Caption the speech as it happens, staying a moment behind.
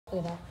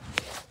Look at that.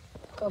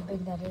 Look how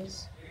big that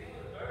is.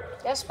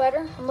 Yeah,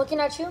 Spider, I'm looking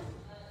at you.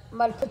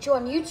 I'm about to put you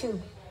on YouTube.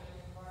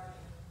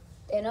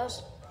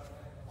 Thanos,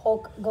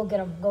 Hulk, go get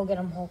him. Go get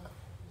him, Hulk.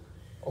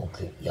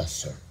 Okay, yes,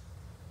 sir.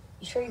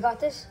 You sure you got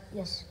this?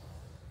 Yes.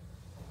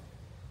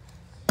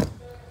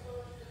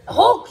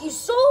 Hulk, you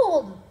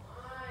sold!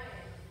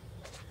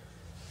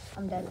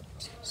 I'm dead.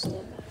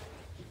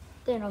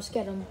 Thanos,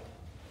 get him.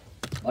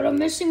 But I'm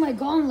missing my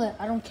gauntlet.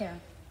 I don't care.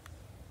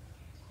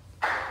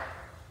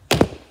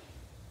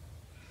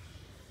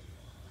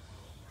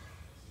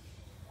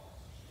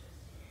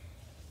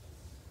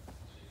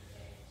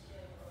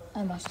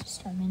 I must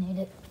exterminate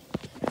it.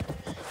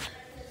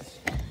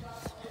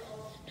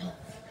 No.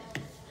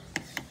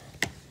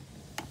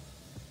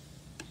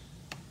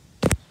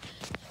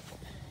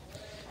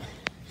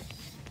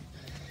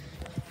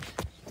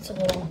 It's a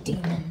little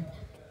demon.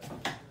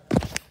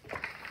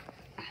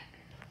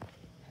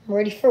 I'm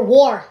ready for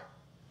war.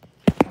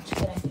 I'm just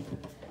kidding.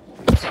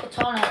 This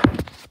katana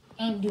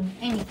ain't doing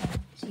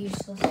anything. It's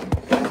useless.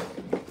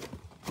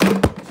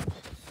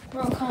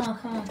 Bro,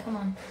 come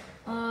on.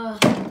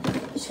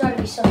 There's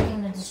gotta be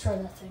something to destroy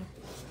that thing.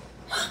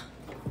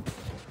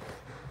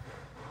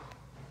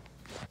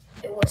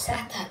 It was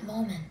at that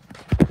moment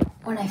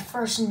when I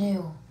first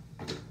knew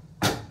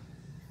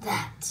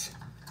that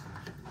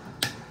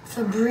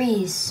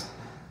Febreze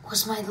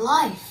was my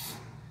life.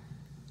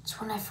 It's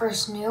when I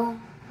first knew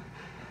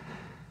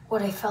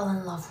what I fell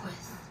in love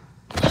with.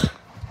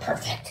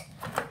 Perfect.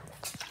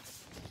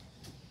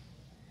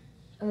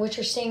 And what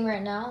you're seeing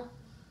right now,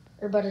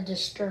 you're about to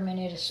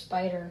exterminate a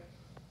spider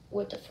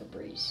with the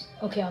Febreze.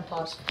 Okay, on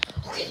pause.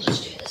 Okay,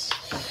 let's do this.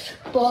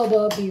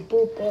 Okay.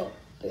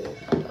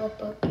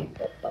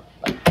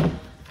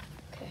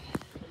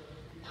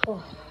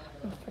 Oh,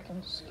 I'm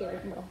freaking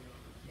scared, bro.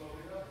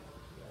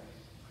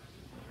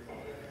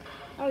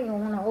 I don't even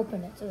want to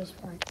open it to this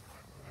point.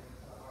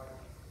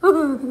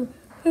 Where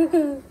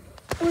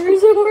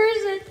is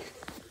it?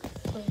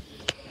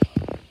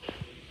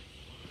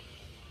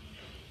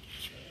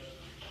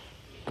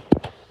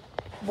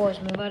 Boys,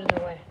 move out of the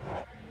way.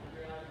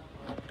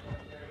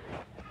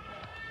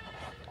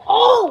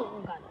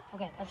 Oh God.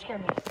 Okay, that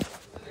scared me.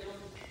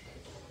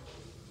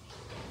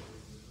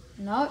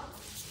 No.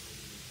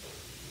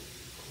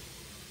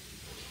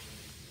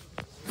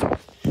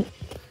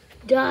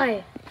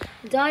 Die.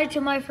 Die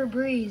to my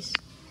Febreze.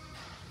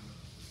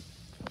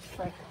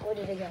 Frick, where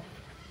did it go?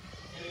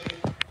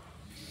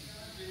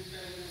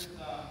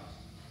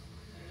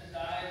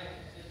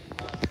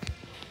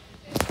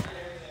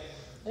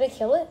 Did I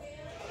kill it?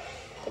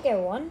 I think I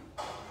won.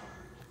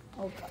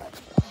 Oh God.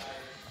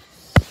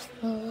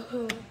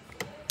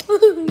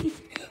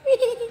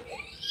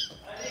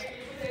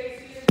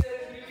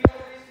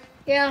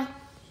 Yeah.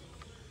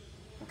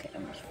 Okay,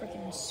 I'm just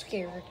freaking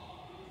scared.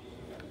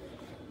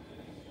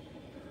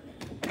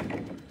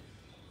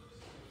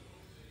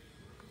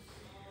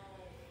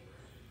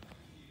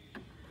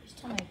 First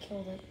time I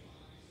killed it.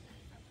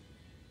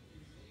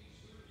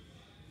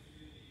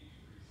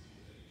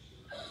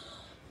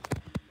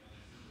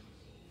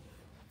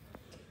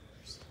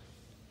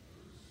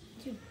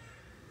 Dude,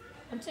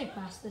 once I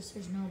pass this,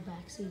 there's no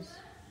backseas.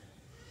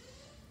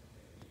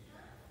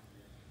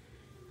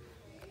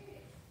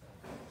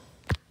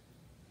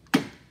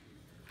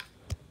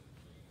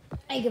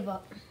 I give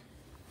up.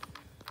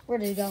 Where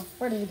did it go?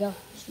 Where did it go?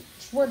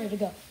 Where did it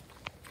go?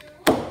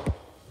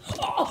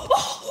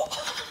 Oh!